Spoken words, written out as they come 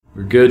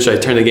We're good. Should I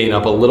turn the gain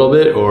up a little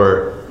bit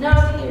or? No,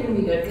 I think you're gonna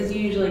be good because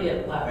you usually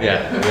get louder.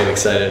 Yeah, I'm getting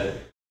excited.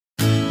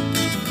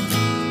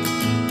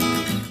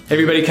 Hey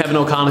everybody, Kevin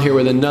O'Connell here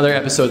with another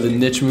episode of the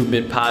Niche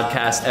Movement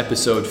Podcast,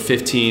 episode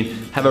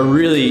 15. Have a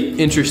really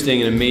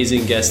interesting and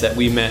amazing guest that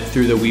we met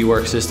through the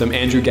WeWork system,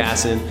 Andrew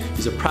Gasson.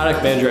 He's a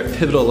product manager at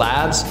Pivotal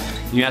Labs.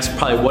 And you ask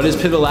probably what is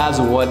Pivotal Labs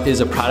and what is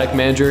a product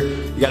manager?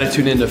 You gotta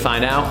tune in to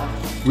find out.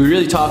 We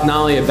really talk not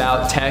only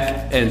about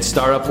tech and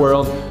startup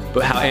world,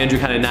 but how Andrew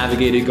kind of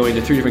navigated going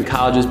to 3 different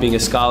colleges, being a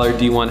scholar,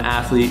 D1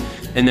 athlete,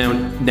 and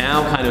then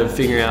now kind of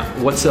figuring out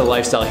what's the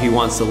lifestyle he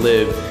wants to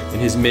live in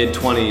his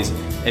mid-20s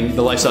and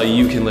the lifestyle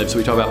you can live. So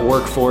we talk about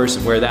workforce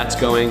and where that's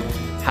going,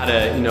 how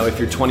to, if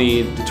you're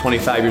 20 to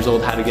 25 years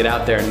old, how to get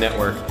out there and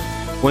network.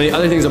 One of the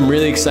other things I'm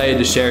really excited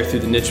to share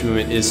through the Niche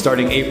Movement is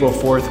starting April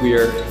 4th, we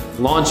are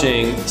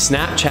launching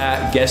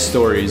Snapchat Guest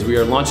Stories. We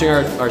are launching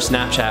our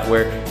Snapchat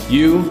where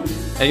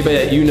anybody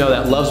that you know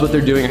that loves what they're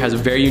doing or has a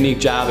very unique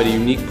job at a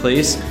unique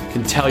place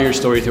can tell your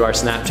story through our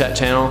Snapchat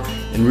channel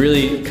and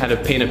really kind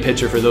of paint a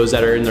picture for those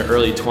that are in their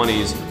early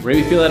 20s, or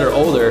maybe feel that are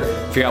older,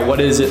 figure out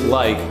what is it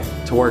like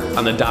to work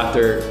on the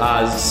Dr.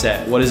 Oz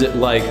set? What is it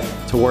like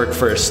to work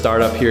for a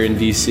startup here in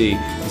DC?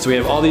 And so we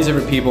have all these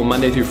different people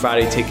Monday through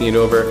Friday taking it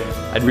over.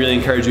 I'd really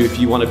encourage you if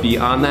you want to be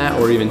on that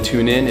or even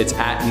tune in, it's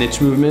at Niche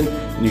Movement.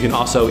 And you can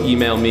also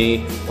email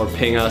me or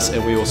ping us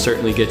and we will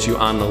certainly get you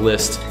on the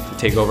list to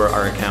take over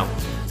our account.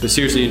 But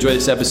seriously, enjoy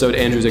this episode.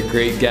 Andrew's a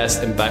great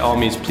guest and by all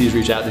means, please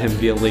reach out to him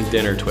via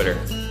LinkedIn or Twitter.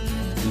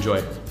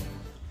 Enjoy.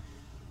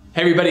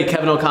 Hey everybody,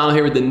 Kevin O'Connell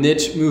here with the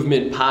Niche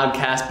Movement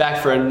Podcast,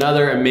 back for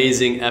another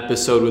amazing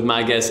episode with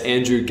my guest,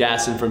 Andrew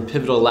Gasson from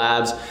Pivotal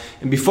Labs.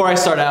 And before I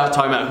start out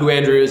talking about who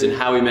Andrew is and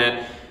how we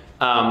met,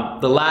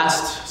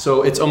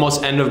 so it's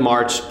almost end of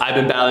March. I've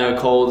been battling a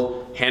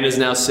cold. Hannah's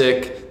now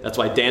sick. That's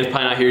why Dan's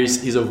probably not here.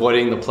 He's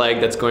avoiding the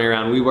plague that's going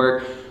around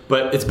WeWork.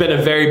 But it's been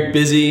a very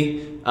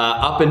busy,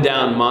 up and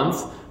down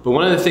month. But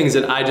one of the things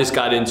that I just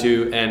got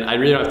into, and I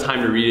really don't have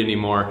time to read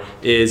anymore,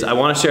 is I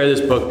want to share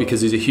this book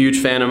because he's a huge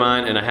fan of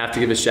mine and I have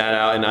to give a shout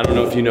out. And I don't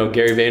know if you know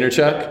Gary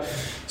Vaynerchuk.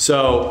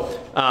 So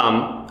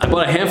I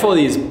bought a handful of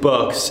these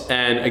books,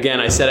 and again,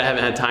 I said I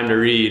haven't had time to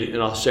read,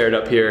 and I'll share it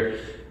up here.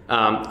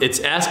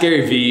 It's Ask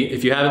Gary V.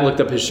 If you haven't looked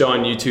up his show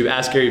on YouTube,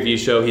 Ask Gary V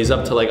show, he's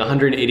up to like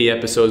 180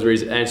 episodes where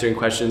he's answering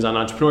questions on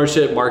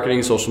entrepreneurship,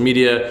 marketing, social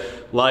media,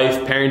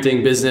 life,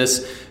 parenting,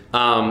 business.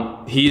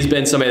 He's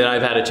been somebody that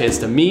I've had a chance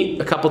to meet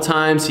a couple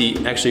times.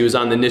 He actually was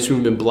on the Niche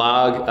Movement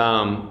blog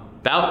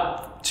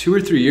about 2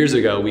 or 3 years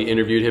ago. We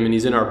interviewed him and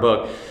he's in our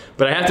book.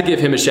 But I have to give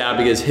him a shout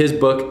because his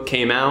book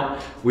came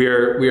out. We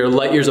are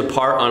light years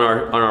apart on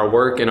our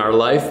work and our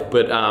life,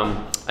 but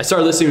I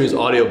started listening to his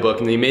audiobook,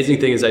 and the amazing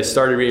thing is I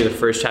started reading the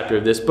first chapter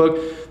of this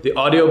book. The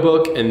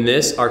audiobook and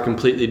this are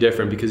completely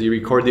different because he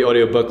recorded the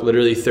audiobook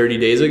literally 30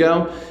 days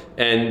ago,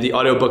 and the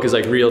audiobook is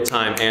like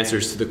real-time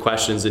answers to the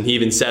questions, and he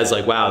even says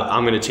like, wow,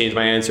 I'm gonna change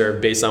my answer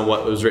based on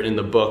what was written in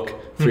the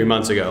book 3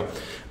 months ago.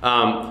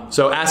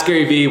 So Ask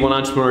Gary V, One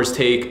Entrepreneur's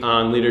Take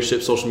on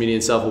Leadership, Social Media,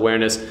 and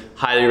Self-Awareness.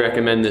 Highly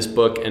recommend this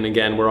book. And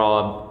again, we're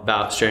all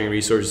about sharing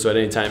resources. So at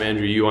any time,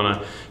 Andrew, you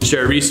want to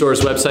share a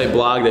resource, website,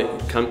 blog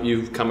that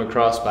you've come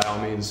across, by all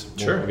means,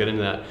 we'll get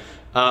into that.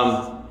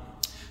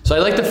 So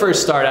I'd like to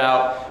first start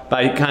out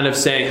by kind of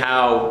saying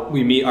how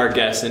we meet our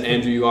guests. And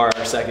Andrew, you are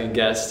our second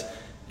guest.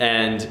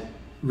 And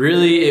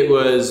really it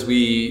was,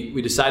 we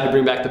decided to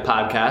bring back the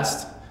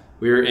podcast.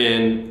 We were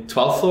in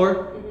 12th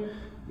floor.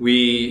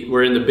 We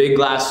were in the big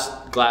glass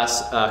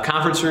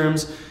conference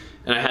rooms,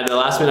 and I had the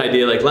last minute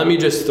idea, like, let me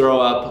just throw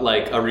up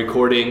like a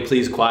recording,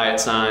 please quiet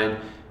sign.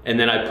 And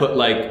then I put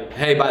like,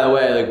 hey, by the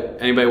way,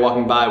 like anybody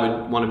walking by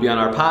would want to be on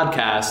our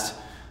podcast,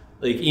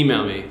 like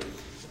email me.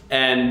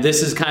 And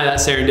this is kind of that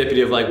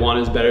serendipity of like 1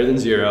 is better than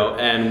 0.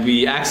 And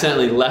we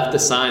accidentally left the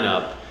sign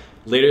up.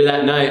 Later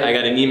that night, I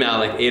got an email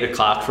like 8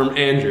 o'clock from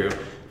Andrew,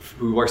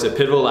 who works at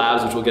Pivotal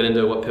Labs, which we'll get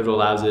into what Pivotal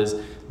Labs is.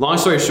 Long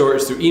story short,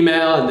 it's through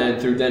email and then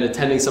through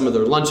attending some of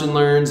their lunch and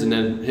learns and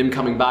then him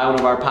coming by one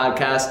of our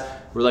podcasts.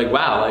 We're like,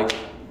 wow, like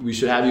we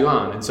should have you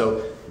on. And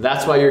so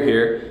that's why you're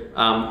here.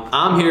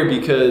 I'm here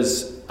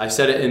because I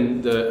said it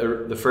in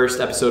the first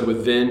episode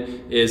with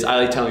Vin, is I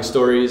like telling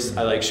stories.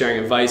 I like sharing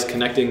advice,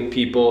 connecting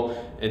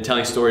people, and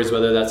telling stories,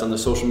 whether that's on the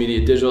social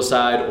media digital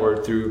side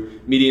or through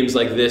mediums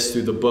like this,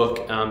 through the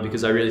book,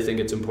 because I really think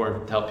it's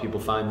important to help people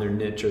find their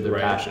niche or their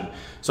passion.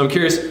 So I'm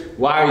curious,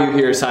 why are you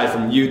here aside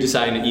from you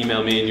deciding to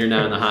email me and you're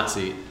now in the hot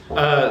seat?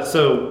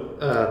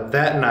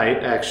 That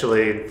night,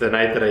 actually, the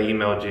night that I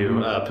emailed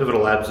you,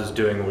 Pivotal Labs is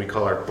doing what we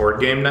call our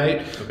board game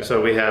night. Okay.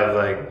 So we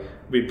have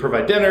we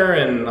provide dinner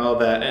and all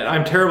that, and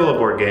I'm terrible at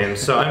board games,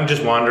 so I'm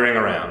just wandering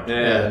around.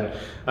 Yeah.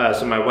 And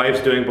so my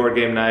wife's doing board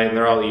game night, and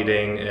they're all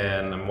eating,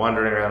 and I'm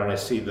wandering around, and I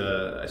see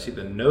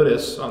the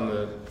notice on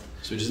the.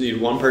 So we just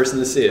need one person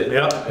to see it.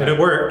 Yeah, and it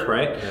worked,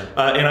 right?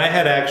 Yeah. And I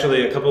had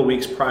actually a couple of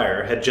weeks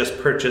prior had just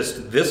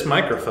purchased this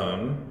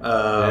microphone,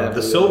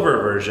 the silver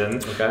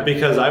version,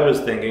 because I was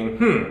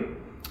thinking,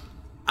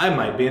 I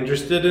might be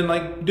interested in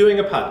like doing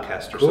a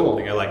podcast or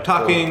something. I like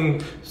talking.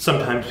 Cool.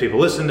 Sometimes people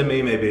listen to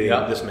me. Maybe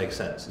this makes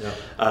sense.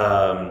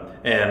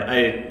 And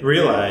I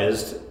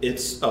realized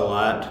it's a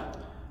lot.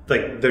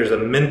 Like there's a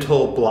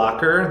mental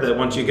blocker that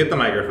once you get the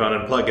microphone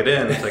and plug it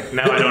in, it's like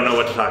now I don't know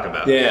what to talk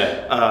about.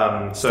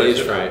 So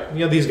stage fright. You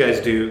know, these guys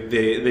do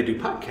they do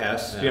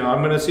podcasts. You know, I'm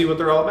going to see what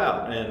they're all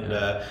about, and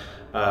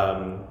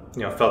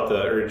you know, felt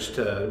the urge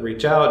to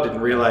reach out. Didn't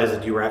realize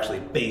that you were actually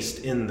based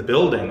in the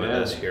building with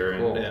us here,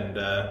 and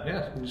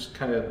just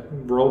kind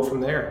of rolled from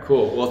there.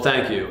 Cool. Well,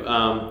 thank you.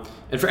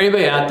 And for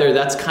anybody out there,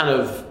 that's kind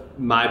of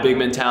my big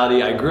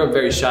mentality. I grew up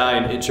very shy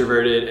and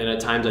introverted, and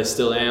at times I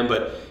still am,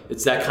 but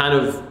it's that kind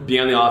of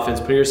being on the offense,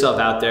 putting yourself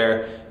out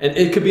there. And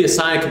it could be a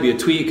sign, it could be a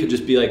tweet, it could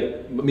just be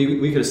like,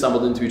 we could have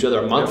stumbled into each other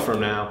a month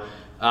from now.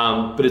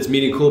 But it's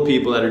meeting cool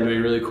people that are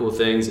doing really cool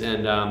things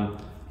and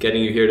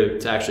getting you here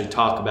to actually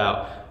talk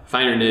about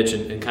find your niche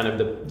and kind of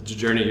the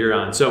journey you're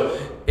on. So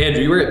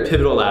Andrew, you were at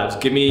Pivotal Labs.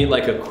 Give me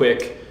like a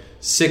quick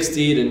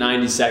 60 to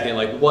 90 second,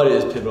 like what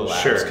is Pivotal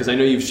Labs? Sure. Because I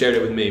know you've shared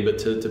it with me, but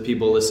to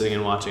people listening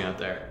and watching out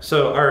there.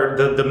 So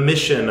the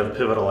mission of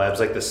Pivotal Labs,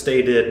 like the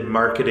stated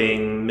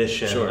marketing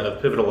mission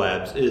of Pivotal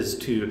Labs, is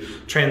to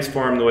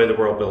transform the way the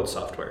world builds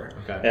software.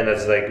 Okay. And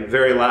it's like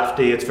very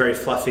lofty, it's very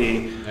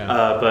fluffy,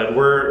 but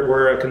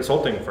we're a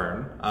consulting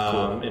firm,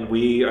 and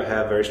we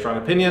have very strong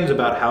opinions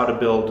about how to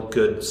build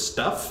good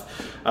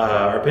stuff.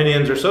 Our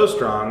opinions are so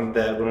strong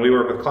that when we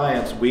work with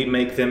clients, we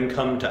make them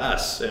come to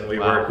us and we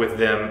work with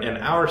them in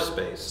our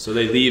space. So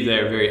they leave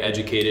there very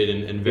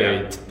educated and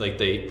very like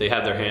they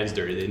have their hands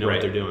dirty. They know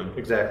what they're doing.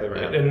 Exactly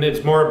right. And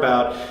it's more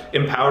about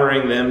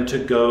empowering them to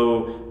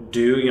go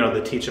do, you know,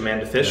 the teach a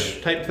man to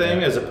fish type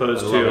thing, as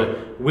opposed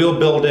to we'll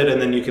build it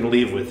and then you can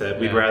leave with it.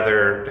 We'd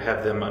rather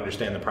have them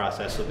understand the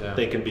process so that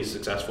they can be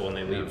successful when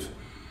they leave.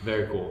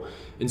 Very cool.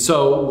 And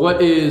so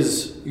what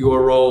is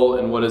your role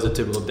and what does a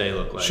typical day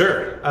look like?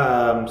 Sure.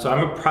 So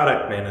I'm a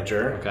product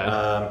manager.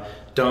 Okay.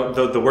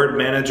 The word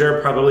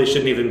manager probably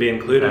shouldn't even be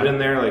included in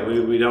there. Like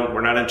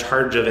we're not in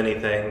charge of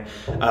anything.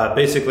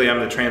 Basically, I'm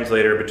the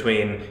translator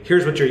between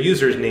here's what your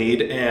users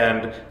need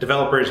and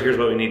developers, here's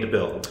what we need to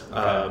build.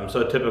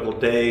 So a typical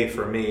day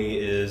for me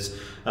is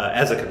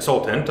as a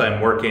consultant,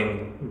 I'm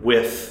working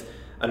with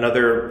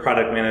another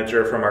product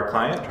manager from our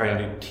client, trying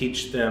to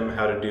teach them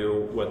how to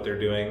do what they're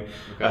doing,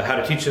 how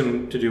to teach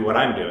them to do what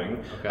I'm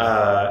doing.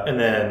 And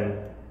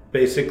then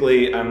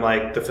basically I'm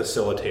like the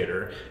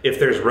facilitator. If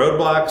there's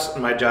roadblocks,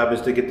 my job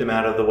is to get them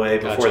out of the way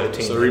before the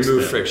team. So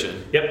remove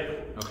friction.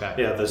 Yep. Okay.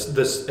 Yeah,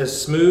 this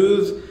as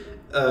smooth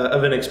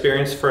of an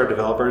experience for our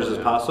developers as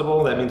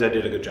possible. That means I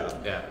did a good job.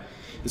 Yeah.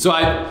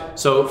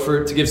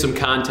 To give some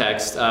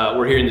context,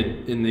 we're here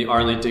in the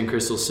Arlington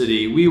Crystal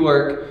City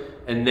WeWork,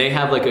 and they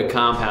have like a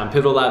compound.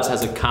 Pivotal Labs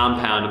has a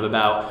compound of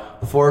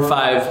about 4 or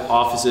 5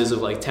 offices of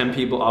like 10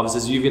 people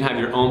offices. You even have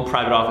your own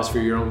private office for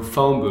your own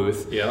phone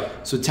booth. Yeah.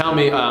 So tell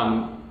me,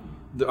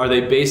 are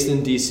they based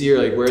in DC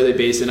or like where are they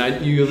based in?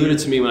 You alluded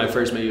to me when I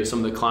first met you,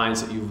 some of the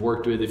clients that you've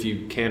worked with, if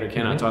you can or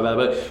cannot talk about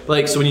it. But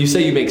like, so when you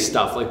say you make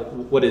stuff, like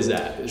what is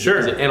that? Is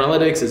it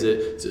analytics? Is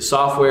it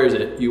software? Is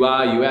it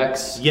UI,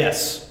 UX?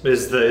 Yes,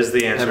 is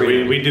the answer.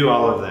 We do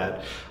all of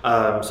that.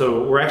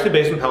 So we're actually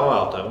based in Palo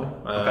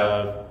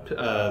Alto.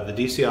 The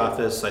DC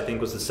office, I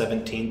think, was the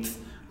 17th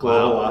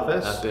global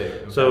office. That big.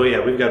 Okay. So yeah,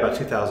 we've got about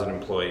 2,000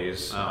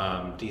 employees.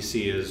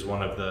 DC is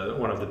one of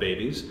the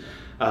babies.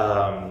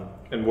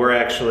 And we're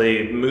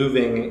actually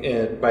moving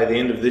by the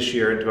end of this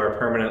year into our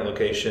permanent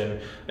location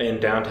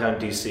in downtown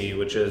DC,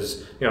 which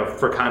is, you know,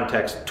 for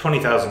context,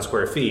 20,000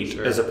 square feet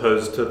as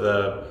opposed to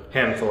the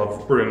handful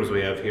of rooms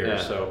we have here.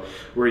 Yeah. So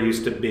we're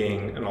used to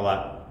being in a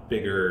lot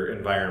bigger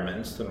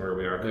environments than where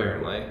we are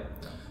currently.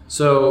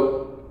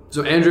 So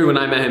Andrew, when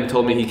I met him,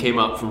 told me he came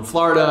up from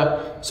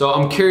Florida. So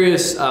I'm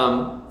curious,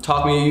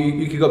 talk me,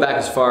 you could go back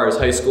as far as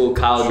high school,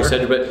 college,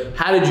 etc. But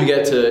how did you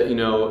get to, you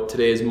know,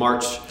 today is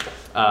March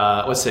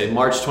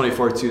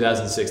 24th,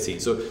 2016.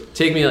 So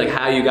take me like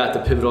how you got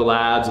to Pivotal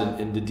Labs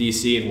and to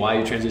DC and why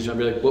you transitioned. I'll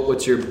be like,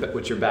 what's your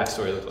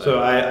backstory look like? So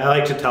I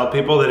like to tell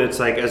people that it's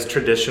like as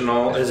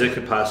traditional as it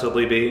could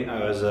possibly be.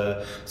 I was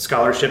a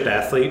scholarship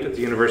athlete at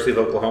the University of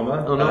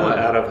Oklahoma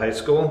out of high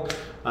school.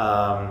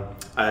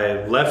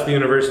 I left the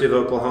University of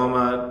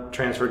Oklahoma,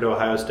 transferred to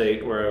Ohio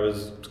State, where I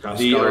was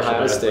the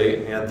Ohio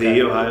State. Yeah,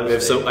 the Ohio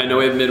State. I know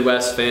we have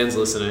Midwest fans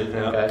listening.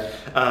 Yeah. Okay.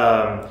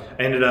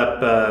 I ended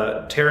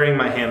up tearing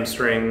my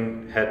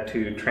hamstring, had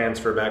to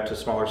transfer back to a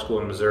smaller school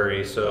in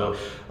Missouri. So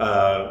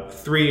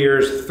 3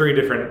 years, 3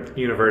 different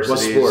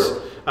universities. What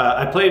sport?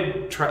 I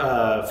played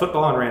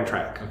football and ran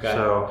track. Okay.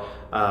 So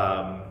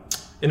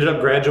ended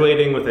up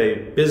graduating with a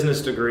business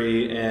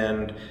degree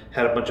and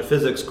had a bunch of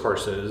physics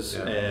courses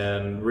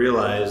and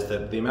realized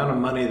that the amount of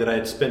money that I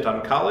had spent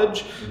on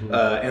college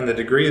and the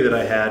degree that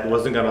I had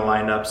wasn't going to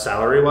line up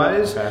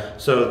salary-wise. Okay.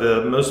 So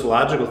the most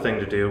logical thing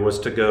to do was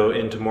to go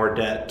into more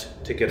debt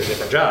to get a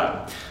different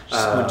job.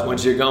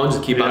 Once you're going,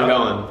 just keep on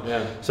going.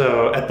 Yeah.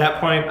 So at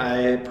that point,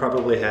 I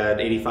probably had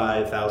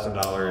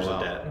 $85,000 in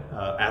debt.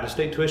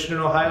 Out-of-state tuition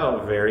in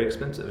Ohio, very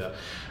expensive.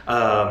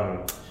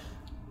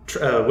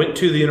 Went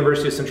to the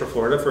University of Central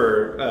Florida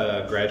for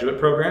a graduate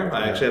program.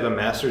 I actually have a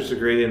master's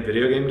degree in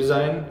video game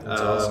design.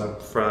 That's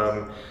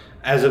awesome.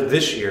 As of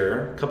this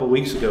year, a couple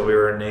weeks ago, we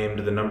were named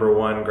the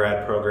 #1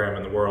 grad program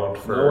in the world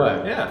for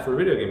for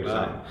video game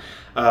design.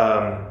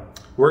 Wow.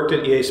 Worked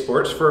at EA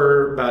Sports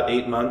for about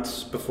 8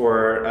 months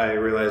before I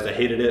realized I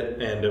hated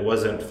it and it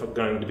wasn't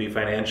going to be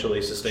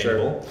financially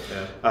sustainable.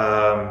 Sure.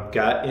 Yeah.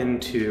 Got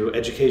into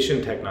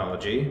education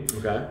technology.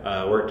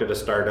 Okay. Worked at a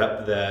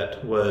startup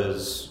that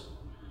was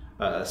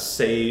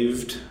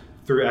saved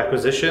through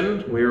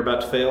acquisition. We were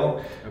about to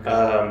fail.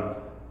 Okay.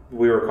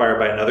 We were acquired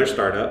by another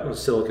startup, it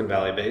was Silicon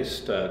Valley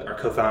based. Our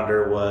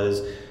co-founder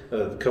was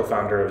the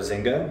co-founder of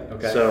Zynga.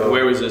 Okay. So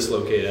where was this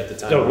located at the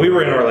time? So we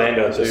were in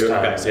Orlando at this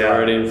time. Okay, so you're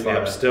already in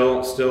Florida.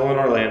 Yeah, still in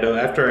Orlando.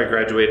 After I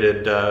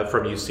graduated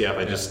from UCF,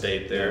 I just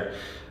stayed there.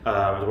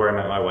 Where I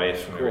met my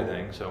wife and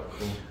everything. So,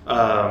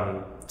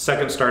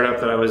 second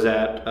startup that I was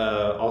at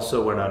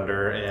also went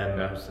under,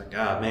 and I was like,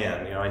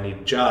 man, I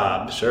need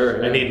jobs.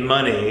 Sure. I need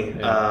money.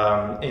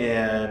 Yeah.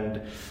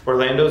 And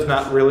Orlando's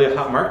not really a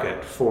hot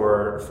market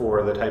for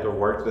the type of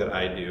work that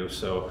I do.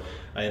 So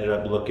I ended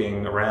up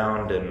looking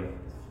around, and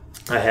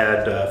I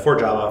had 4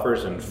 job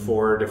offers in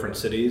 4 different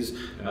cities: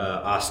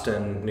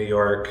 Austin, New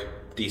York,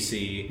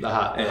 DC. The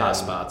hot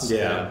spots.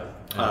 Yeah.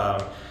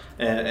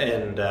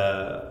 And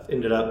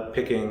ended up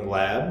picking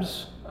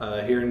labs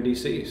here in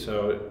DC.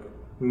 So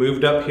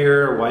moved up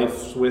here,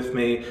 wife's with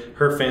me,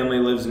 her family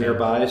lives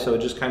nearby, so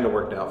it just kind of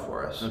worked out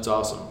for us. That's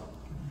awesome.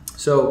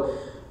 So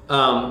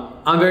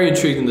I'm very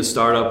intrigued in the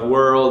startup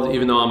world,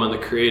 even though I'm on the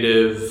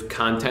creative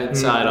content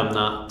side. I'm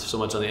not so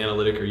much on the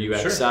analytic or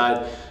UX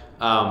side.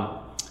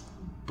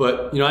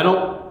 But I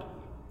don't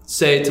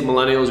say to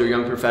millennials or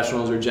young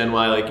professionals or Gen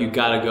Y, like, you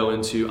got to go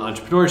into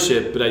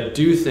entrepreneurship, but I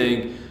do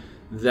think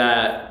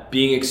that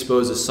being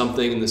exposed to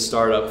something in the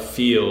startup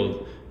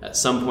field at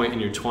some point in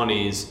your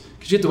 20s,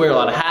 because you have to wear a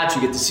lot of hats,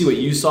 you get to see what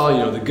you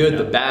saw, the good,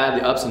 the bad,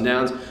 the ups and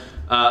downs.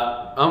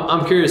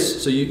 I'm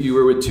curious, so you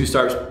were with 2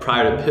 startups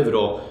prior to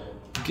Pivotal.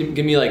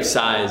 Give me like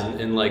size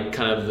and like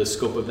kind of the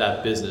scope of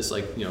that business.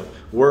 Like,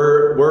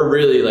 we're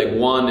really like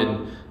 1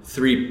 and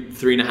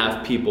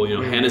 3.5 people.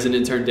 Hannah's an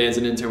intern, Dan's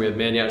an intern. We have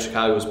Mandy out in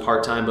Chicago who's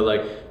part-time, but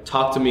like,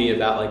 talk to me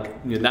about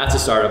like, that's a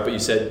startup, but you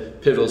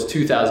said Pivotal's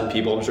 2,000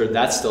 people. I'm sure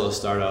that's still a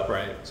startup.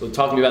 Right. So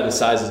talk to me about the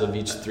sizes of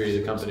each 3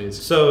 of the companies.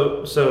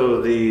 So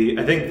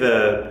I think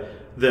the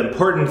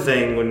important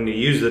thing when you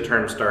use the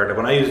term startup,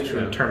 when I use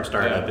the term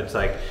startup, it's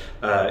like,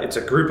 it's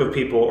a group of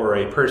people or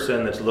a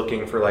person that's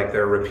looking for like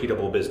their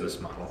repeatable business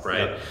model,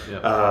 right?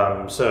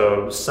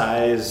 So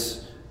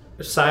size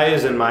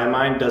in my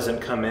mind doesn't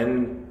come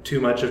in too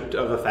much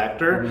of a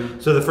factor.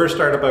 So the first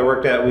startup I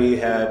worked at, we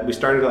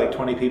started at like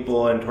 20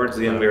 people, and towards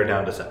the end we were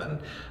down to 7.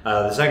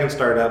 The second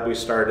startup, we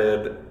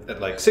started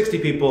at like 60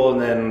 people,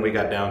 and then we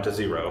got down to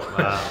 0.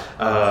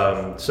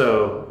 Wow.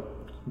 So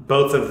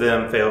both of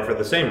them failed for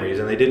the same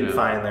reason. They didn't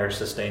find their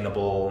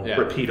sustainable,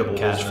 repeatable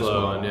cash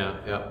flow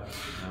model.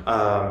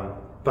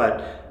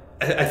 But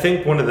I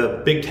think one of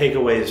the big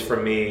takeaways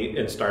from me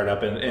in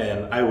startup,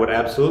 and I would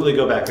absolutely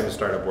go back in the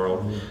startup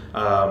world,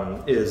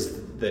 is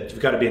that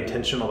you've got to be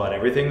intentional about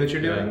everything that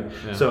you're doing.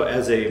 So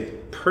as a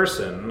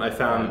person, I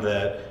found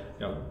that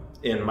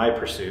in my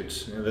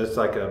pursuits, that's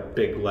like a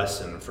big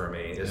lesson for me.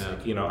 Is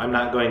like, I'm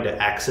not going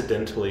to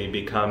accidentally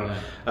become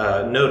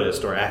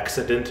noticed or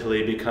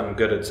accidentally become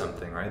good at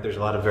something. Right? There's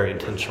a lot of very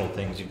intentional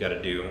things you've got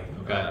to do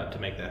to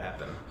make that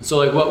happen. So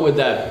like, what would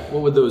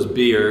those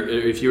be? Or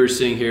if you were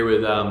sitting here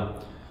with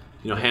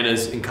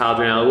Hannah's in college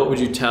right now, what would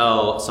you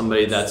tell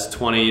somebody that's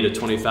 20 to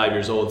 25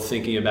 years old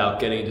thinking about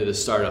getting into the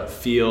startup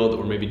field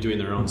or maybe doing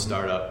their own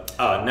startup?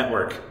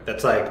 Network.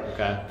 That's like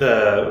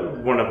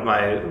one of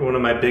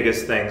my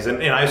biggest things,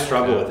 and I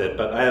struggle with it.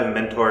 But I have a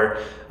mentor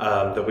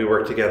that we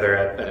work together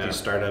at these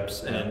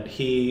startups, and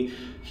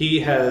he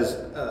has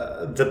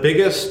the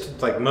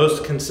biggest, like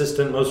most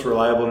consistent, most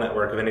reliable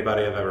network of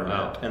anybody I've ever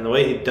met. And the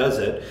way he does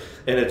it,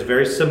 and it's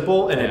very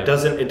simple, and it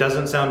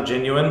doesn't sound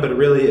genuine, but it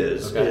really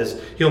is. Is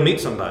he'll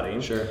meet somebody,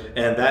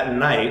 and that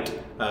night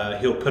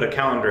he'll put a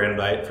calendar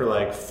invite for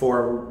like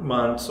 4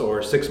 months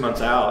or 6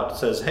 months out.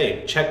 Says,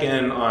 hey, check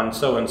in on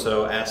so and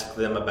so, ask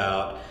them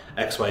about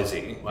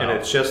XYZ, and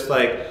it's just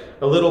like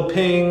a little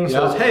ping.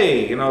 Says,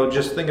 hey,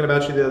 just thinking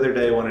about you the other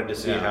day, wanted to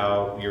see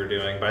how you're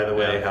doing. By the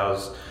way,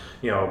 how's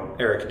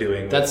Eric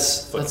doing? That's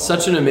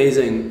such an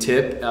amazing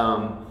tip.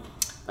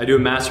 I do a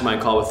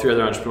mastermind call with 3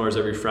 other entrepreneurs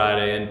every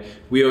Friday, and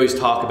we always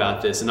talk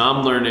about this. And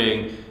I'm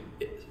learning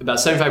about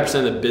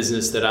 75% of the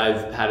business that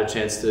I've had a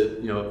chance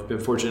to, been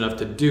fortunate enough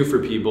to do for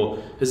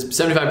people, is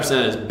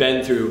 75% has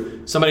been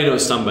through somebody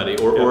knows somebody,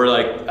 or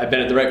like I've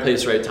been at the right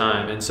place, right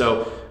time. And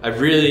so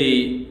I've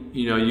really,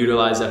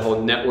 utilized that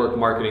whole network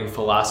marketing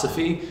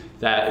philosophy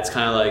that it's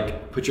kind of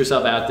like put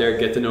yourself out there,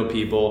 get to know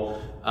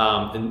people.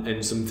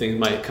 And some things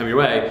might come your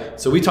way.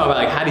 So we talk about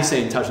like, how do you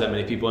stay in touch with that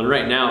many people? And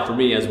right now for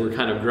me, as we're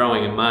kind of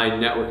growing and my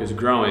network is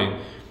growing,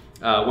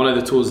 one of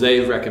the tools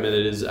they've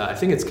recommended is I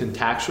think it's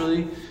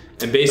Contactually,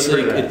 and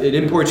basically it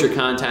imports your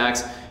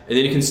contacts and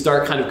then you can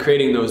start kind of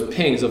creating those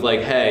pings of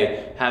like,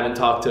 hey, haven't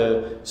talked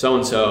to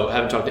so-and-so,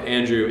 haven't talked to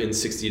Andrew in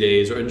 60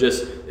 days, or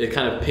just, it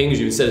kind of pings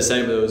you instead of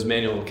setting those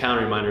manual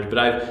calendar reminders. But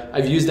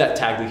I've used that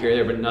tactic here and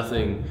there, but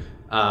nothing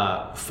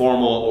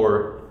formal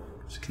or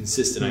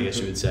consistent, I guess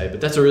you would say.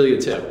 But that's a really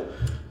good tip.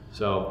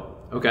 So,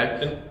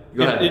 okay.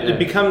 Go ahead.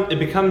 It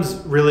becomes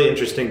really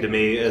interesting to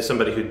me as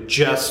somebody who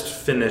just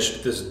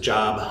finished this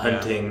job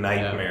hunting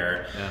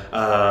nightmare.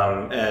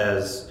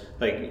 As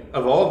like,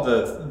 of all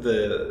of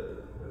the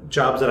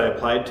jobs that I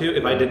applied to,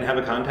 if I didn't have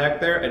a contact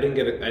there, I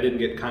didn't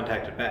get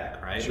contacted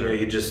back, right? Sure.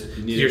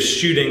 You're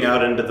shooting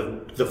out into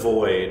the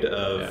void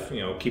of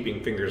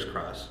keeping fingers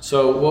crossed.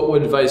 So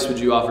what advice would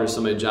you offer to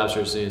somebody job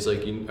searching? It's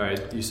like, all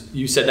right,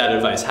 you said that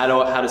advice.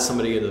 How does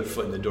somebody get their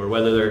foot in the door,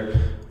 whether they're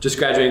just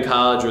graduating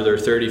college or they're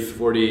 30,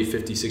 40,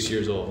 56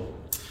 years old?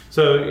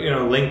 So,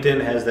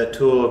 LinkedIn has that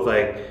tool of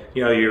like,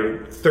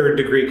 your third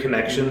degree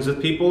connections with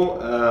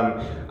people.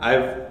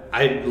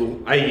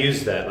 I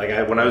used that. Like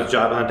when I was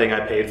job hunting,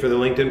 I paid for the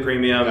LinkedIn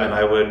Premium, and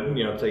I would,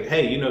 say,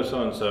 hey,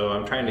 so-and-so,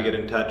 I'm trying to get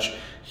in touch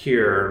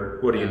here.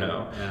 What do you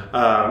know?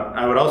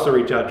 I would also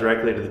reach out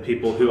directly to the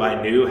people who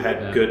I knew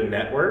had good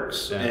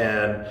networks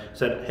and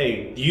said,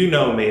 hey,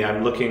 me,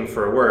 I'm looking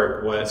for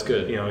work. That's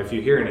good. If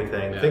you hear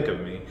anything, think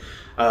of me.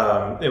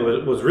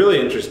 It was really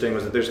interesting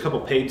was that there's a couple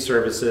paid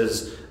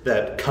services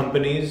that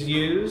companies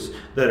use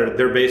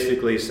they're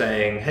basically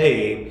saying,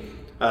 hey,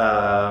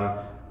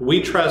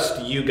 we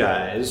trust you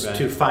guys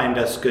to find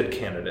us good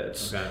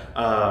candidates. Okay.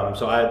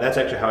 So that's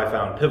actually how I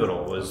found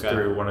Pivotal was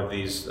through one of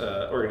these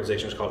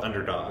organizations called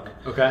Underdog.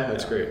 Okay,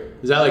 that's great.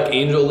 Is that like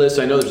Angel List?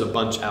 I know there's a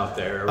bunch out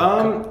there.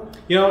 I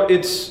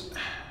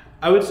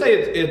would say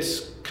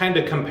it's kind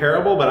of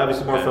comparable, but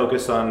obviously more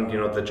focused on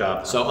the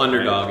job. So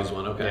Underdog is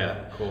one. Okay.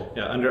 Yeah. Cool.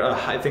 Yeah.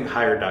 I think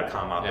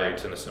Hired.com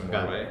operates in a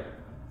similar way.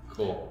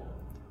 Cool.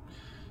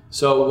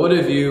 So what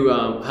have you,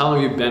 how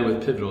long have you been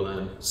with Pivotal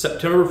then?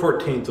 September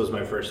 14th was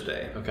my first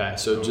day. Okay,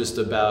 so just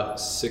about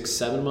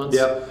 6-7 months?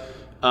 Yep.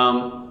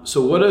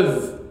 So what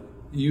have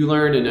you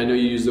learned, and I know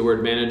you use the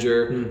word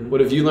manager, what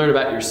have you learned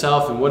about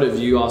yourself, and what have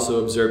you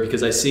also observed?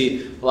 Because I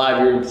see a lot of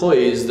your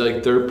employees,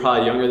 like they're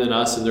probably younger than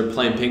us, and they're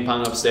playing ping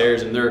pong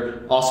upstairs, and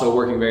they're also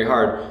working very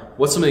hard.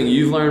 What's something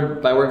you've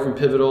learned by working from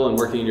Pivotal and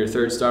working in your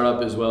third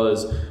startup, as well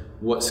as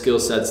what skill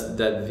sets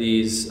that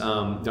these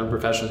young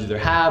professionals either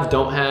have,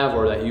 don't have,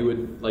 or that you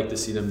would like to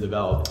see them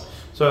develop?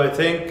 So I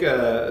think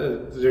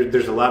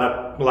there's a lot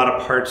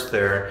of parts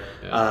there.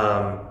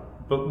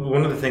 But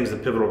one of the things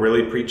that Pivotal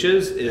really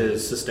preaches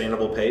is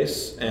sustainable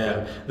pace,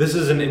 and this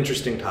is an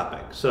interesting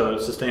topic. So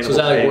sustainable pace.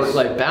 So is that like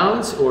work-life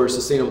balance or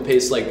sustainable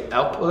pace like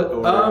output?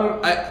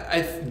 Or?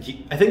 I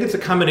think it's a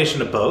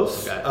combination of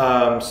both.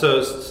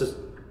 Okay.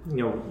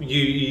 You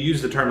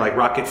use the term like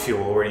rocket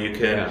fuel, where you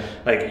can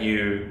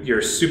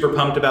you're super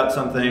pumped about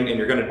something and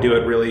you're going to do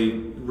it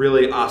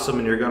really awesome,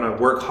 and you're going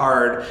to work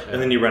hard,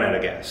 and then you run out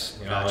of gas.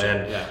 That's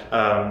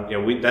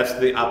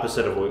the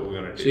opposite of what we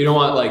want to do. So you don't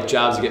want like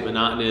jobs to get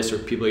monotonous or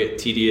people to get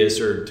tedious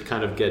or to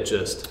kind of get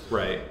just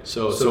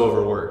so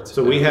overworked.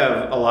 So we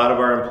have a lot of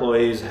our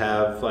employees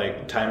have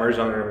like timers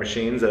on their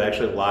machines that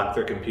actually lock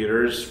their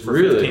computers for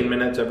 15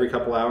 minutes every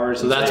couple hours.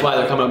 So that's why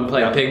they're coming up and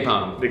playing ping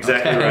pong.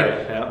 Exactly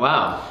right. Yeah.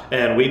 Wow.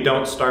 And we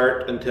don't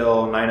start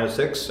until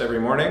 9:06 every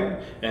morning,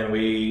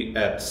 and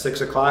at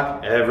 6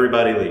 o'clock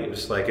everybody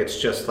leaves. Like it's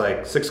just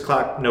like 6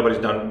 o'clock,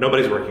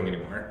 nobody's working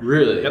anymore.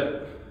 Really?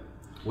 Yep.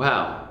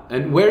 Wow.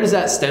 And where does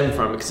that stem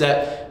from? Because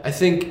I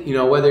think,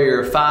 whether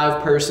you're a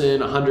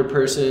 5-person,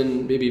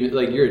 100-person, maybe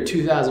like you're a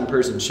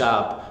 2,000-person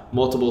shop,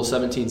 multiple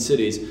 17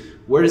 cities,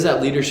 where does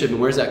that leadership and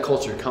where's that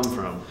culture come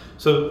from?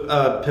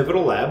 So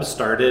Pivotal Labs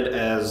started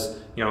as,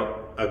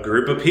 a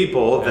group of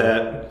people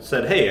that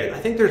said, hey, I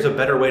think there's a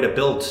better way to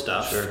build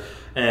stuff. Sure.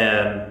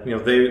 And,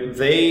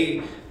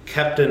 they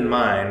kept in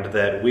mind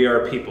that we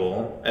are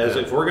people, as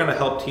if we're going to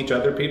help teach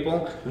other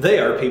people, they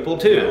are people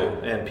too.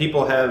 And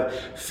people have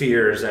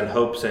fears and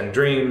hopes and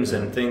dreams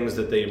and things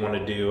that they want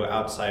to do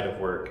outside of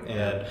work.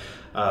 And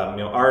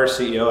our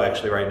CEO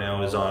actually right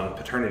now is on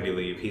paternity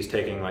leave. He's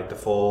taking like the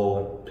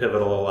full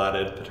Pivotal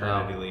allotted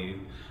paternity leave.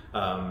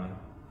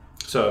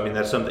 So I mean,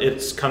 that's something.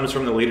 It comes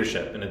from the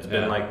leadership, and it's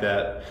been like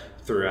that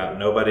throughout.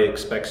 Nobody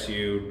expects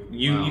you.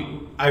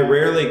 I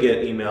rarely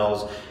get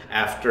emails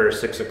after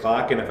 6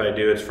 o'clock, and if I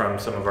do, it's from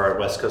some of our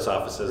West Coast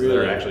offices that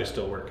are actually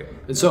still working.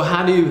 And so,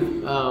 how do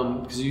you?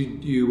 Because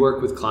you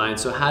work with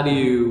clients, so how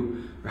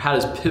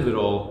does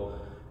Pivotal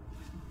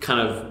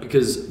kind of,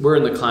 because we're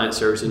in the client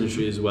service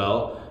industry as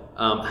well.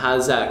 How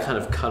does that kind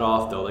of cut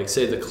off though? Like,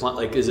 say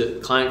is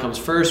it client comes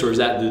first, or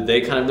do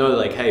they kind of know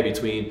like, hey,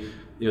 between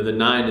the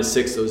 9 to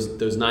 6,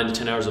 those 9 to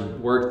 10 hours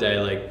of work day,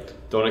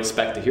 like, don't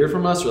expect to hear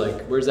from us, or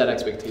like, where's that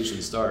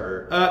expectation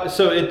start?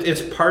 So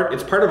it's part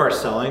of our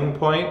selling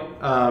point.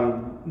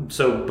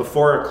 So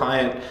before a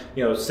client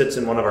sits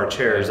in one of our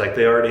chairs, like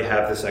they already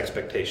have this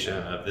expectation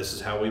of this is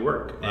how we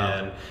work,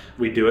 and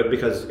we do it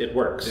because it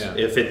works.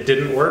 If it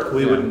didn't work,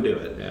 we wouldn't do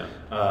it.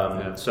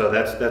 So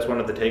that's one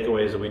of the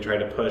takeaways that we try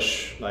to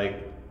push.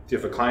 Like,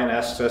 if a client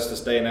asks us to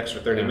stay an extra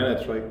 30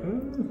 minutes, we're like,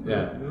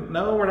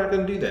 no, we're not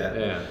going to do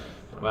that.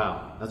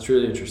 Wow, that's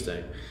really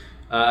interesting.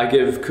 I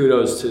give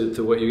kudos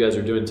to what you guys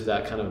are doing to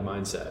that kind of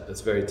mindset.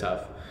 That's very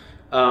tough.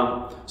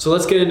 So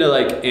let's get into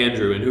like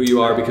Andrew and who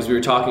you are, because we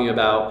were talking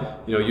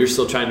about, you're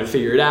still trying to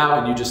figure it out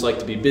and you just like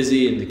to be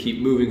busy and to keep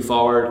moving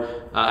forward.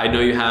 I know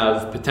you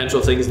have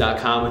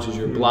potentialthings.com, which is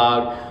your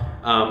blog.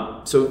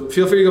 So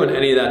feel free to go in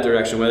any of that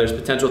direction, whether it's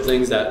Potential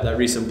Things, that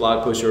recent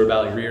blog post you were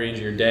about like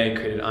rearranging your day and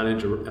creating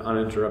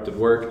uninterrupted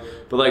work.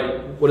 But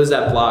like, what does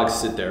that blog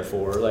sit there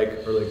for? Or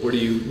what are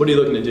you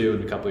looking to do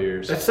in a couple of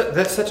years?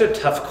 That's such a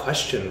tough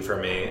question for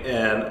me,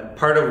 and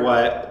part of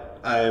why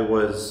I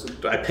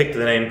picked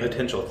the name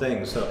Potential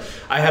Things. So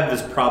I have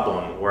this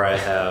problem where I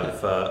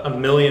have a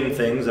million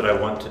things that I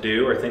want to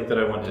do or think that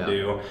I want to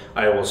do.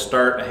 I will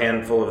start a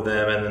handful of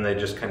them and then they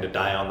just kind of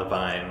die on the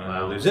vine. And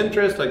I lose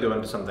interest, I go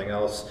into something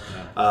else.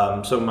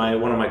 So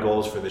one of my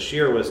goals for this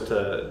year was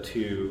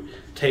to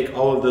take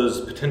all of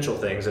those potential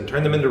things and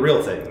turn them into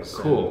real things.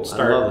 Cool.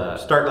 I love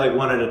that. Start like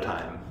one at a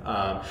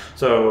time.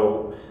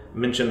 So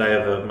mentioned I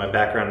have my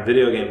background in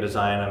video game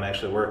design. I'm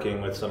actually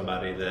working with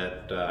somebody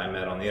that I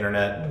met on the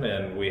internet,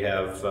 and we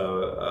have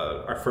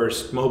our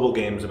first mobile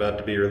games about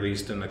to be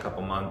released in a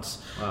couple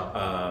months.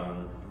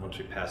 Wow. Once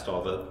we passed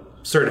all the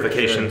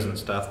certifications and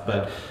stuff.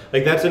 But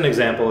like that's an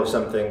example of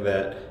something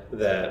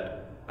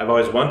that I've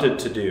always wanted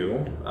to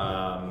do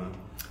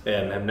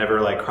and have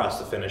never like crossed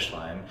the finish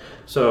line.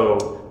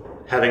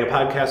 So having a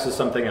podcast is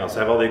something else.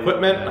 I have all the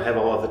equipment, I have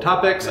all of the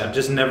topics. I've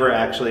just never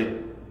actually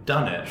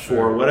done it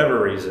for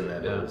whatever reason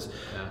that is.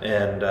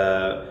 And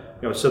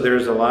so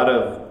there's a lot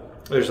of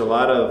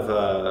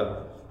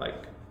like,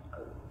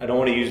 I don't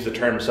want to use the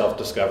term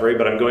self-discovery,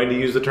 but I'm going to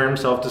use the term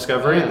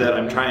self-discovery that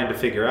I'm trying to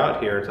figure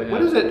out here. It's like,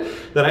 what is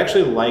it that I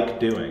actually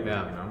like doing?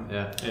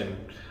 And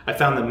I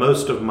found that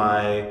most of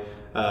my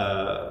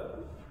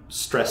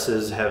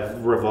stresses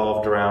have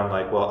revolved around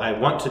like, well, I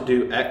want to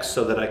do X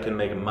so that I can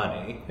make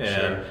money,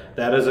 and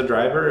that as a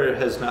driver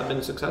has not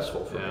been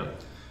successful for me.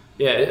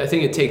 Yeah, I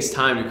think it takes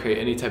time to create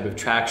any type of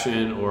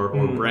traction or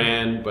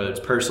brand, whether it's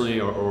personally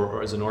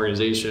or as an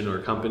organization or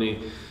a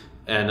company.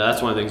 And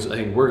that's one of the things I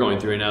think we're going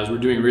through right now is we're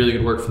doing really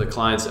good work for the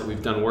clients that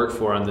we've done work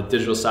for on the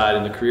digital side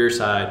and the career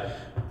side,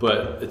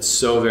 but it's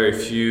so very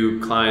few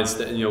clients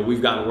that,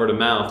 we've gotten word of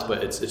mouth,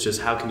 but it's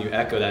just how can you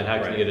echo that?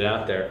 How can you get it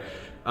out there?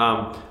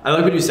 I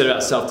like what you said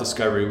about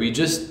self-discovery.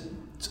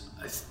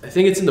 I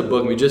think it's in the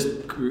book, we just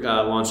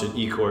launched an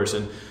e-course,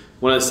 and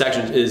one of the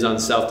sections is on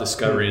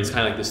self-discovery, and it's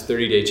kind of like this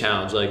 30-day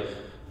challenge. Like,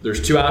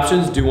 there's two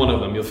options, do one of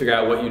them. You'll figure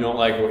out what you don't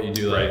like or what you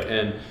do like.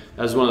 And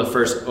that was one of the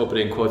first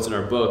opening quotes in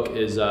our book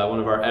is one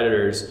of our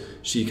editors,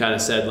 she kind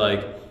of said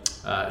like,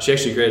 she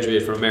actually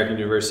graduated from American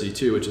University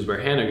too, which is where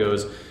Hannah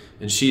goes.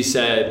 And she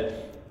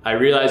said, I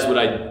realized what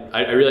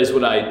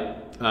I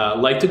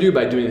like to do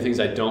by doing the things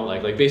I don't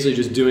like. Like basically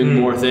just doing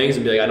more things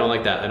and be like, I don't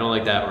like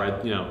that, or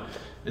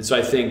And so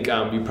I think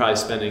you probably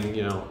spending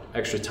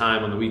extra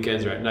time on the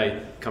weekends or at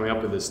night coming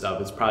up with this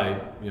stuff. It's probably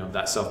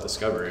that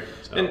self-discovery.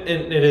 So. And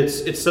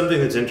it's something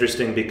that's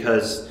interesting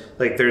because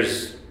like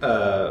there's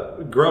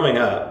growing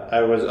up,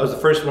 I was the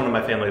first one in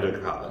my family to go to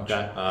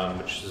college,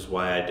 which is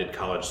why I did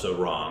college so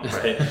wrong,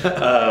 right?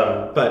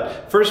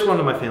 But first one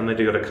in my family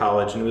to go to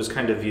college, and it was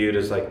kind of viewed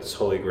as like this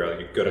holy grail.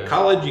 You go to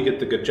college, you get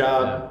the good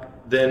job,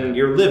 then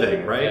you're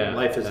living, right?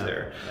 Life is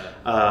there.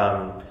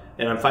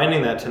 And I'm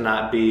finding that to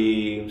not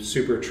be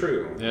super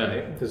true,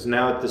 right? Because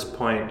now at this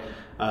point,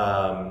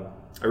 I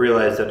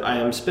realize that I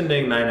am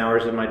spending 9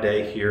 hours of my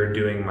day here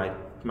doing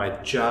my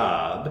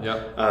job,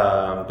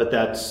 but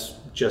that's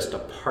just a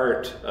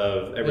part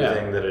of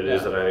everything that it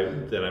is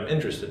that I'm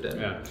interested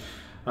in.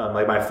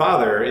 Like my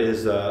father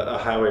is a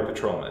highway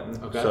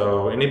patrolman,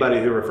 so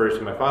anybody who refers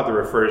to my father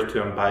refers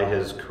to him by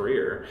his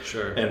career.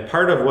 And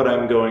part of what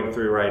I'm going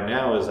through right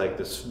now is like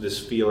this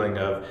feeling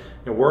of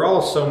we're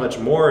all so much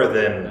more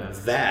than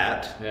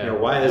that.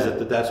 Why is it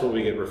that that's what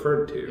we get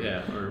referred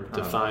to? Or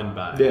defined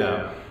by.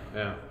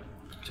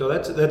 So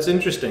that's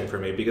interesting for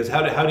me, because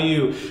how do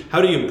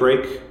you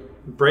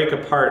break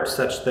apart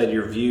such that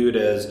you're viewed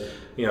as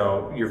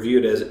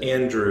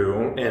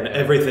Andrew and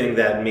everything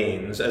that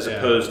means, as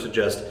opposed to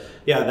just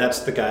that's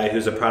the guy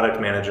who's a product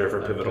manager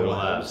for Pivotal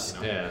Labs.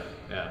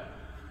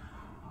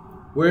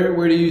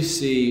 Where do you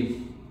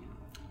see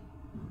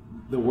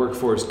the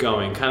workforce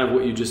going? Kind of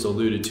what you just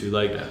alluded to.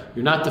 Like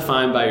you're not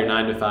defined by your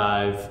 9 to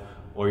 5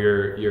 or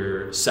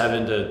your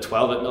 7 to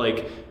 12.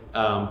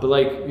 But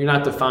like you're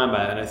not defined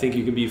by it, and I think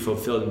you can be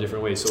fulfilled in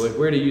different ways. So like,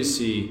 where do you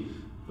see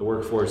the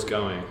workforce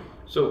going?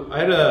 So I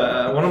had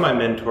one of my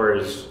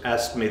mentors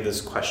asked me this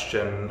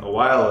question a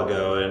while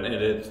ago,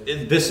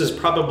 and this is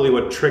probably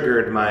what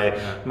triggered my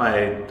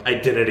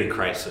identity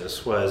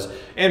crisis. Was,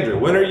 Andrew,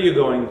 when are you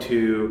going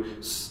to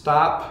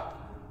stop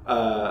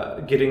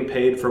getting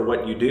paid for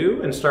what you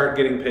do and start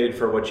getting paid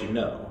for what you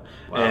know?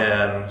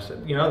 And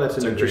that's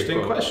an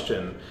interesting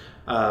question.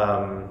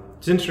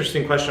 It's an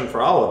interesting question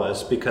for all of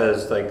us,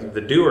 because like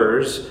the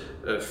doers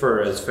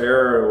for as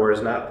fair or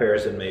as not fair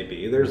as it may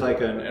be, there's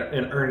like an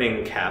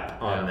earning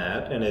cap on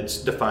that, and it's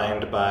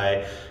defined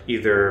by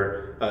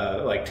either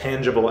like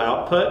tangible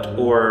output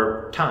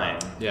or time.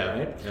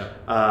 Right.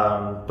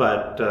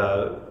 But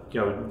you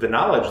know, the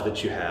knowledge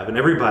that you have, and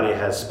everybody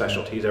has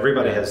specialties,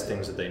 everybody has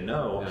things that they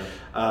know,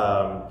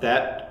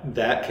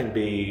 that can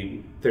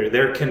be,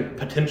 there can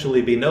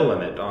potentially be no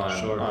limit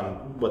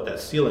on what that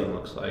ceiling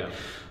looks like.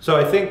 So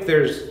I think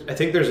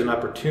there's an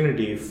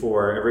opportunity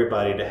for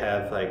everybody to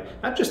have,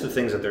 like, not just the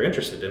things that they're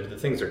interested in, but the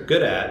things they're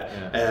good at,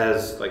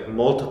 as like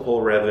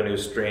multiple revenue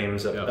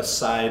streams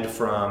aside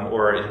from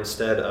or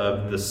instead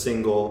of the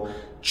single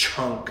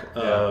chunk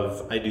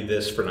of I do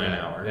this for 9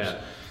 hours.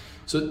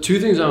 So two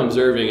things I'm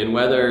observing, and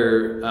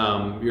whether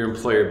your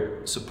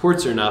employer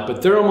supports or not,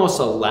 but they're almost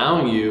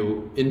allowing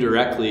you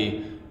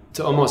indirectly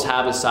to almost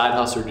have a side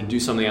hustle or to do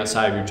something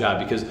outside of your job,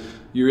 because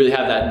you really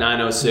have that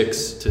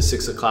 9:06 to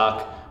 6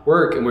 o'clock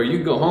work, and where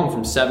you go home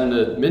from 7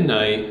 to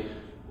midnight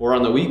or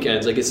on the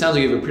weekends. Like, it sounds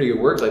like you have a pretty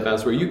good work-life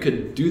balance where you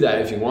could do that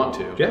if you want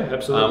to. Yeah,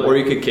 absolutely. Or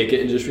you could kick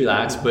it and just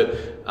relax. But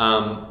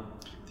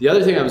the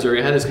other thing I'm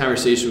observing, I had this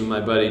conversation with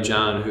my buddy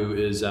John, who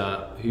is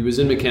he was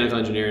in mechanical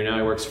engineering. Now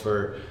he works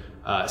for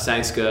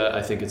Sangska.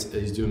 I think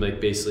he's doing like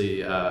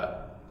basically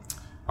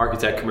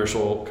architect,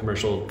 commercial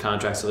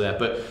contracts, like that.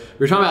 But we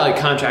were talking about like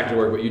contractor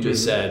work, what you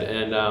just said,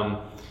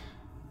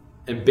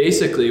 and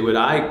basically what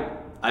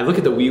I look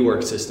at the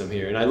WeWork system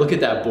here, and I look at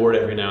that board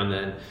every now and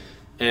then.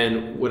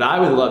 And what I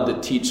would love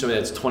to teach somebody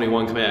that's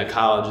 21 coming out of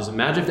college is,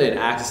 imagine if they had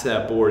access to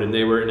that board and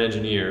they were an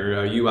engineer,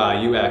 or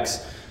UI,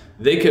 UX.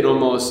 They could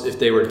almost, if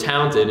they were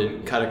talented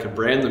and kind of could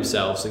brand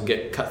themselves and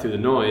get cut through the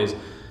noise,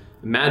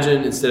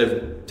 imagine instead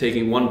of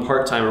taking one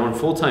part-time or one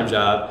full-time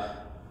job,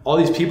 all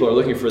these people are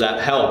looking for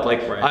that help.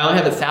 Like, I only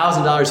have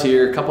 $1,000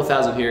 here, a couple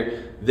thousand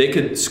here. They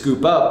could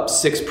scoop up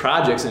 6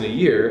 projects in a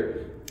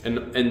year,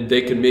 and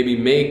they could maybe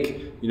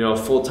make, you know, a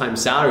full-time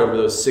salary over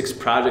those 6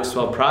 projects,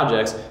 12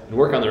 projects, and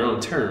work on their own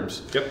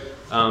terms.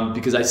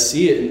 Because I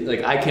see it,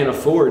 like, I can't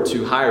afford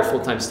to hire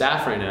full-time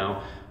staff right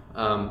now.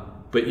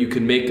 But you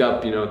could make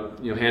up, you know,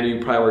 Hannah, you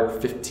probably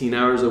work 15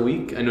 hours a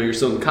week. I know you're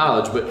still in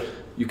college, but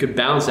you could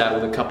balance that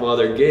with a couple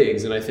other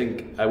gigs. And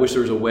I wish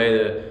there was a way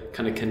to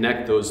kind of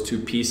connect those two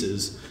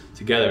pieces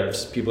together.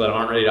 It's people that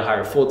aren't ready to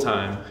hire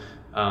full-time,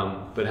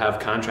 but have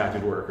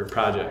contracted work or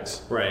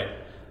projects. Right.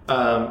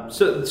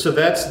 So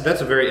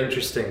that's a very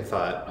interesting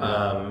thought.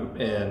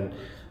 And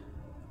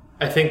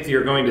I think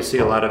you're going to see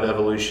a lot of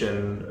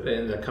evolution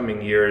in the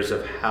coming years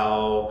of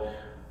how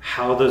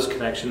those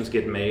connections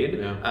get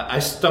made. I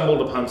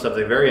stumbled upon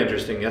something very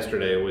interesting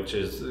yesterday, which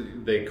is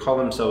they call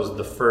themselves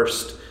the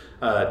first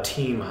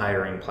team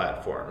hiring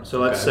platform. So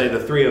let's say the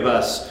 3 of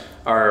us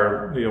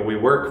are, you know, we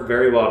work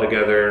very well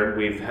together.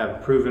 We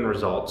have proven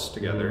results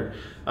together.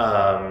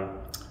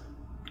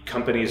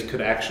 Companies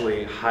could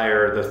actually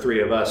hire the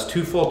 3 of us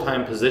 2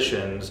 full-time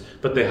positions,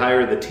 but they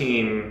hire the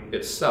team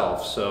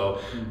itself. So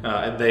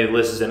they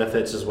list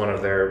Zenefits as one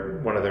of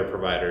their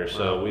providers.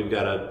 So we've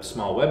got a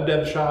small web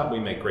dev shop. We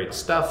make great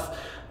stuff.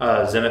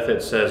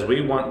 Zenefits says,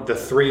 we want the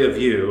 3 of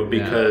you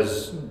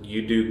because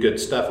you do good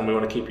stuff and we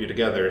want to keep you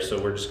together.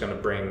 So we're just going to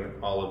bring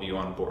all of you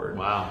on board.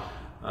 Wow.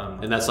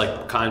 And that's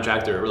like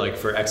contractor, like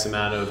for X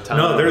amount of time.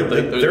 No,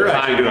 they're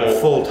actually doing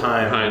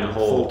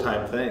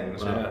full-time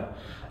things.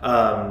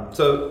 Wow.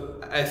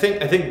 So I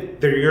think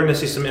you're going to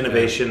see some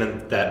innovation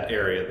in that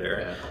area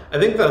there. I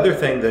think the other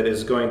thing that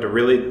is going to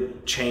really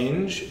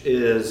change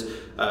is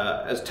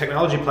as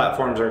technology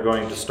platforms are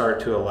going to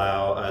start to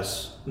allow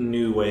us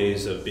new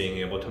ways of being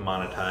able to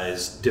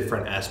monetize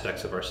different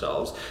aspects of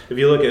ourselves. If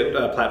you look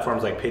at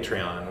platforms like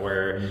Patreon,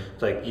 where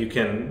it's like you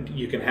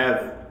can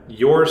have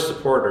your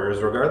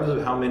supporters, regardless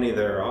of how many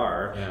there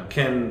are,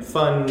 can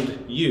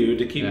fund you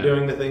to keep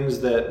doing the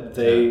things that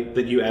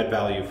that you add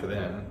value for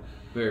them.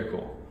 Very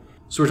cool.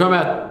 So we're talking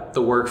about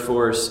the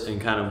workforce and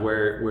kind of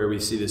where we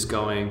see this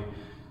going.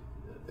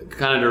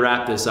 Kind of to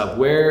wrap this up,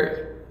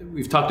 where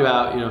we've talked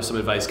about, you know, some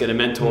advice, get a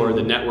mentor,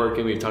 the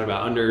networking. We've talked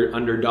about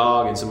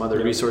Underdog and some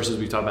other resources.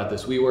 We've talked about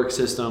this WeWork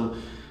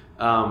system.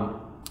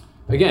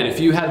 Again, if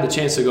you had the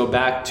chance to go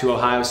back to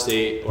Ohio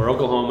State or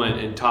Oklahoma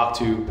and talk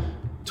to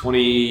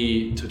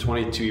 20 to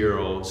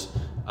 22-year-olds,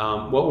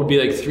 what would be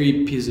like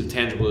 3 pieces of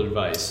tangible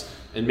advice?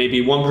 And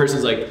maybe one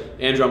person's like,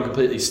 Andrew, I'm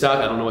completely stuck.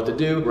 I don't know what to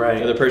do. Right.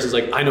 The other person's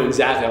like, I know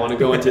exactly. I want to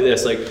go into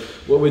this. Like,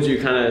 what would you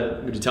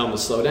would you tell them to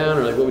slow down,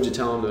 or like, what would you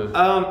tell them to?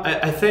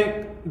 I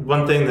think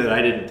one thing that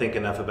I didn't think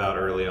enough about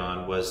early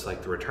on was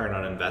like the return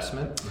on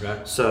investment.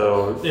 Okay.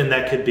 So, and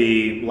that could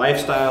be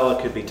lifestyle,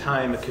 it could be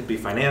time, it could be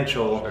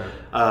financial. Sure.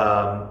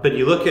 But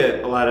you look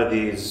at a lot of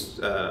these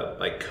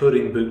like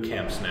coding boot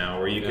camps now,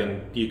 where you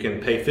can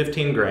pay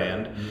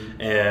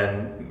 $15,000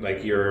 and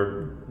like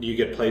you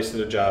get placed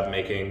at a job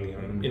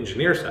making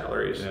engineer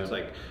salaries. It's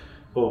like,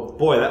 well,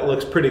 boy, that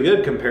looks pretty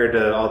good compared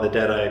to all the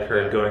debt I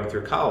incurred going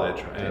through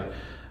college, right?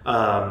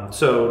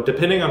 So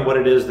depending on what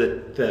it is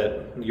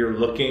that you're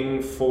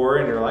looking for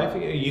in your life,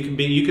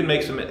 you can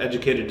make some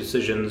educated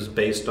decisions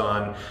based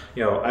on,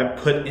 you know, I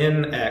put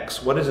in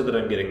X, what is it that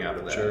I'm getting out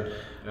of that? Sure.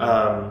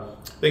 I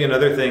think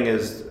another thing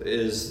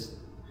is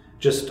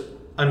just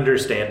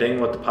understanding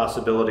what the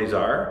possibilities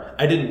are.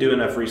 I didn't do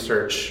enough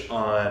research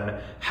on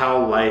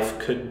how life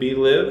could be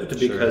lived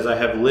because I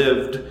have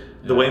lived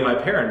the way my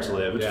parents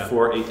lived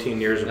for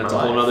 18 years of my life.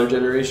 That's a whole other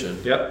generation.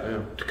 Yep.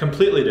 Yeah.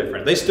 Completely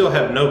different. They still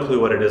have no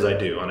clue what it is I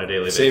do on a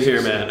daily basis. Same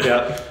here, man.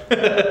 Yeah.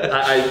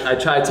 I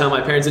try to tell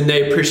my parents, and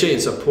they appreciate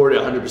and support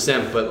it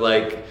 100%, but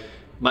like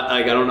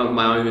I don't know if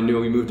my mom even knew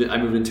when I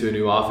moved into a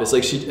new office.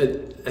 Like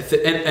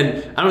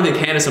and I don't think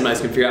Hannah sometimes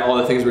can figure out all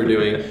the things we're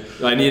doing.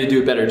 I need to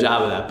do a better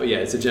job of that. But yeah,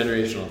 it's a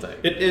generational thing.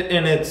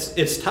 And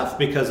it's tough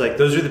because like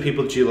those are the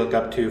people that you look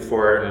up to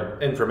for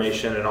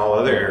information in all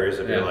other areas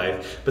of your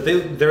life. But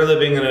they're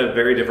living in a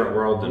very different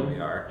world than we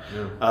are.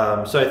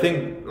 Yeah. So I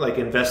think like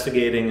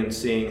investigating and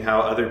seeing how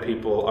other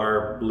people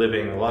are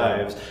living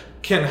lives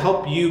can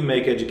help you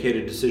make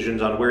educated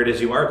decisions on where it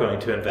is you are going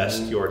to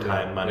invest your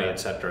time, money,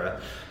 etc.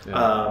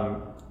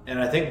 And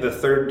I think the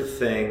third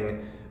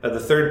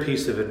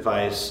piece of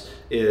advice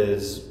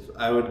is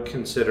I would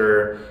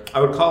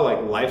call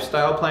like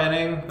lifestyle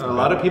planning. A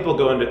lot of people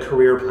go into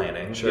career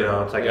planning. Sure. You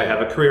know, it's like I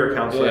have a career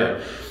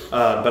counselor,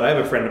 but I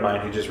have a friend of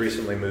mine who just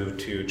recently moved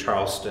to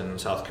Charleston,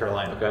 South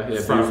Carolina,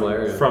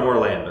 from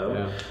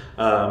Orlando.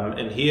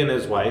 And he and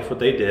his wife, what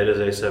they did is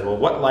they said, well,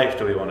 what life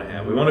do we want to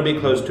have? We want to be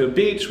close to a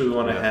beach. We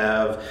want to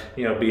have,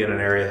 be in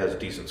an area that has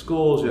decent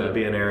schools. We want to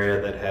be in an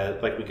area that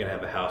has, like, we can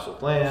have a house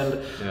with land.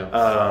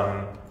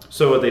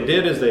 So what they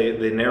did is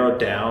they narrowed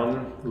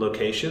down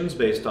locations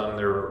based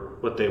on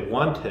what they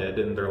wanted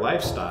in their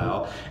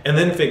lifestyle, and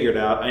then figured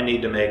out I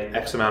need to make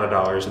X amount of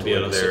dollars to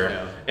live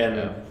there,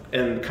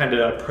 and kind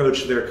of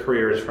approach their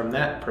careers from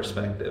that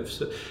perspective,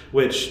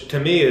 which to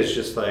me is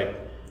just like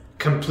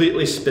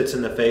completely spits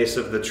in the face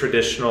of the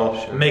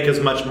traditional make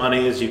as much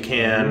money as you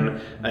can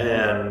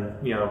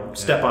and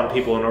step on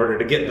people in order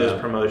to get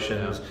those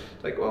promotions.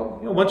 It's like, well,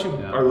 once you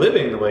are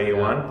living the way you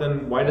want,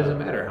 then why does it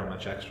matter how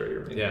much extra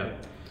you're making?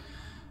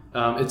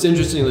 It's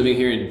interesting living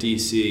here in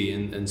DC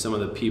and some of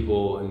the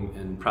people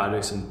and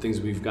projects and things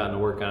we've gotten to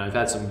work on. I've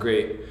had some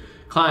great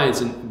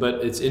clients,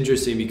 but it's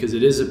interesting because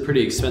it is a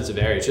pretty expensive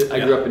area. I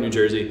grew up in New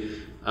Jersey.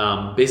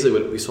 Basically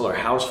what we sold our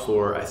house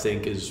for, I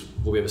think, is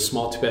what we have a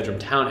small 2-bedroom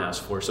townhouse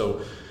for.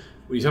 So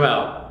when you talk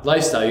about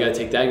lifestyle, you got to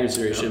take that in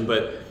consideration.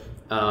 But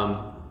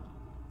I'm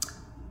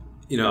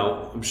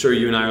sure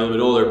you and I are a little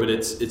bit older, but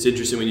it's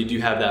interesting when you do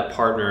have that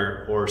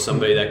partner or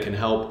somebody that can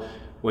help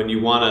when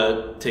you want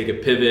to take a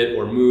pivot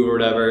or move or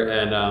whatever.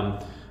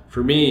 And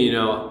for me,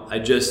 I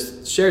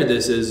just shared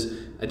this as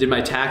I did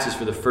my taxes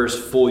for the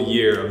first full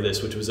year of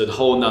this, which was a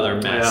whole nother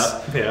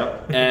mess.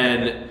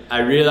 And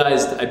I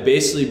realized I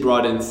basically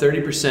brought in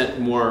 30%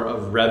 more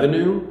of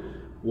revenue,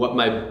 what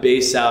my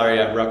base salary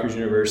at Rutgers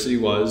University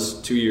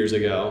was 2 years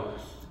ago.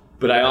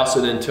 But I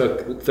also then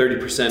took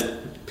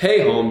 30%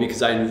 pay home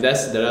because I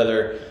invested that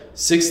other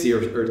 60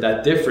 or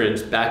that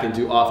difference back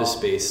into office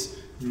space,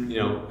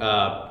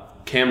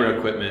 camera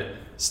equipment,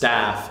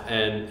 staff,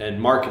 and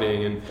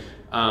marketing, and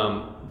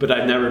but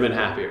I've never been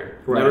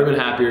happier. Never been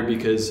happier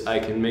because I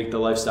can make the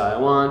lifestyle I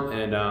want,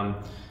 and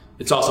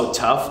it's also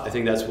tough. I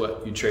think that's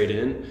what you trade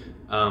in.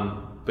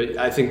 But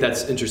I think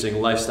that's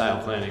interesting, lifestyle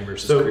planning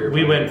versus career planning.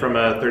 We went from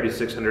a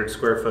 3,600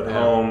 square foot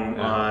home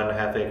on a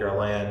half-acre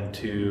land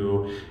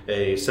to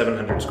a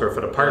 700 square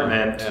foot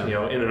apartment,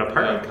 in an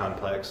apartment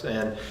complex,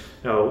 and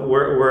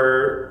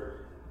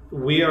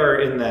we are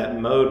in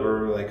that mode where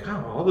we're like,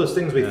 all those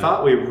things we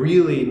thought we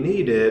really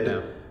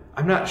needed,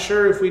 I'm not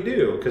sure if we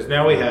do, because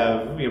now we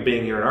have,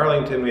 being here in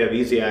Arlington, we have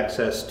easy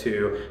access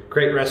to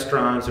great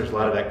restaurants. There's a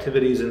lot of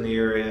activities in the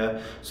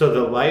area, so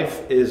the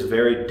life is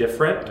very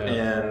different.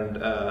 And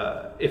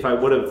if I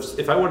would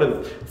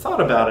have thought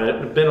about it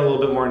and been a little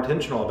bit more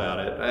intentional about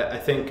it, I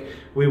think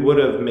we would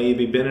have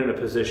maybe been in a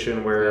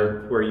position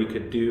where you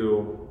could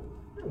do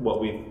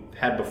what we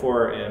had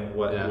before and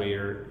what we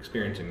are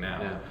experiencing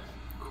now.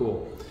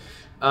 Cool.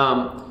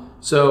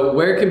 So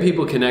where can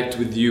people connect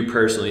with you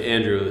personally,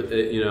 Andrew?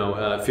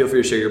 Feel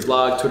free to share your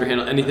blog, Twitter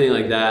handle, anything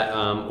like that,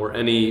 or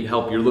any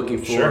help you're looking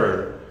for.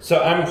 Sure.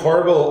 So I'm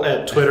horrible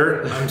at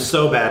Twitter. I'm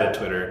so bad at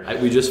Twitter.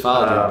 We just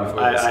followed you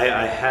before this.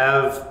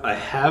 I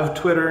have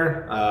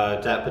Twitter.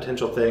 It's at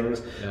Potential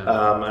Things, and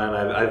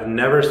I've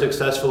never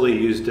successfully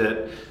used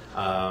it.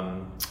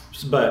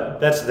 But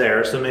that's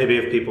there, so maybe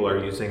if people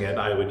are using it,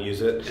 I would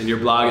use it. And your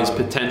blog is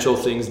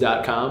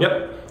potentialthings.com?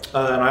 Yep.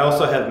 And I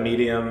also have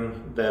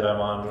Medium that I'm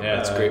on. Yeah,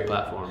 it's a great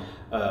platform.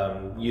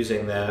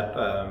 Using that,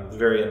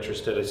 very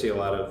interested. I see a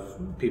lot of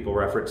people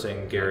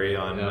referencing Gary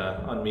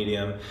on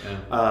Medium.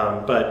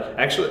 But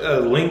actually,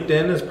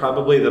 LinkedIn is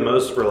probably the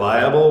most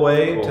reliable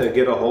way to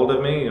get a hold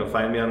of me.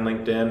 Find me on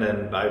LinkedIn,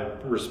 and I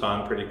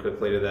respond pretty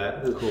quickly to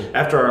that. Cool.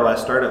 After our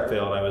last startup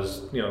failed, I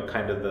was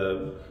kind of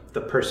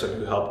the person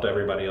who helped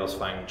everybody else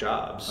find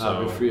jobs.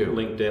 So good for you.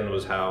 LinkedIn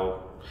was how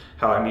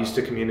I'm used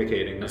to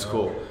communicating. That's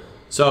cool.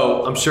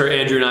 So I'm sure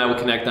Andrew and I will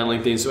connect on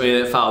LinkedIn. So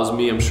anybody that follows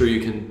me, I'm sure you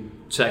can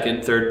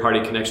third party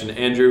connection to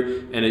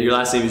Andrew. And your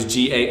last name is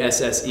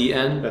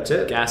Gassen. That's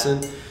it.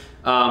 Gassen.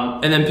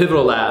 And then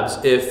Pivotal Labs,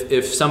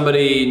 if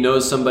somebody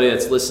knows somebody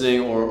that's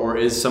listening or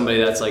is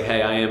somebody that's like,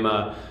 hey, I'm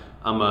a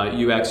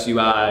UX,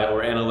 UI,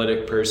 or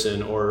analytic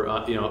person, or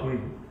are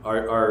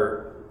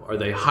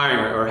they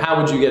hiring, or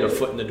how would you get a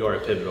foot in the door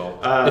at Pivotal?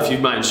 If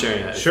you'd mind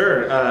sharing that.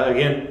 Sure.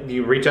 Again,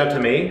 you reach out to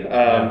me,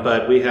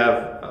 but we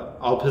have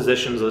all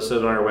positions listed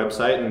on our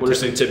website. And what are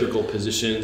some typical positions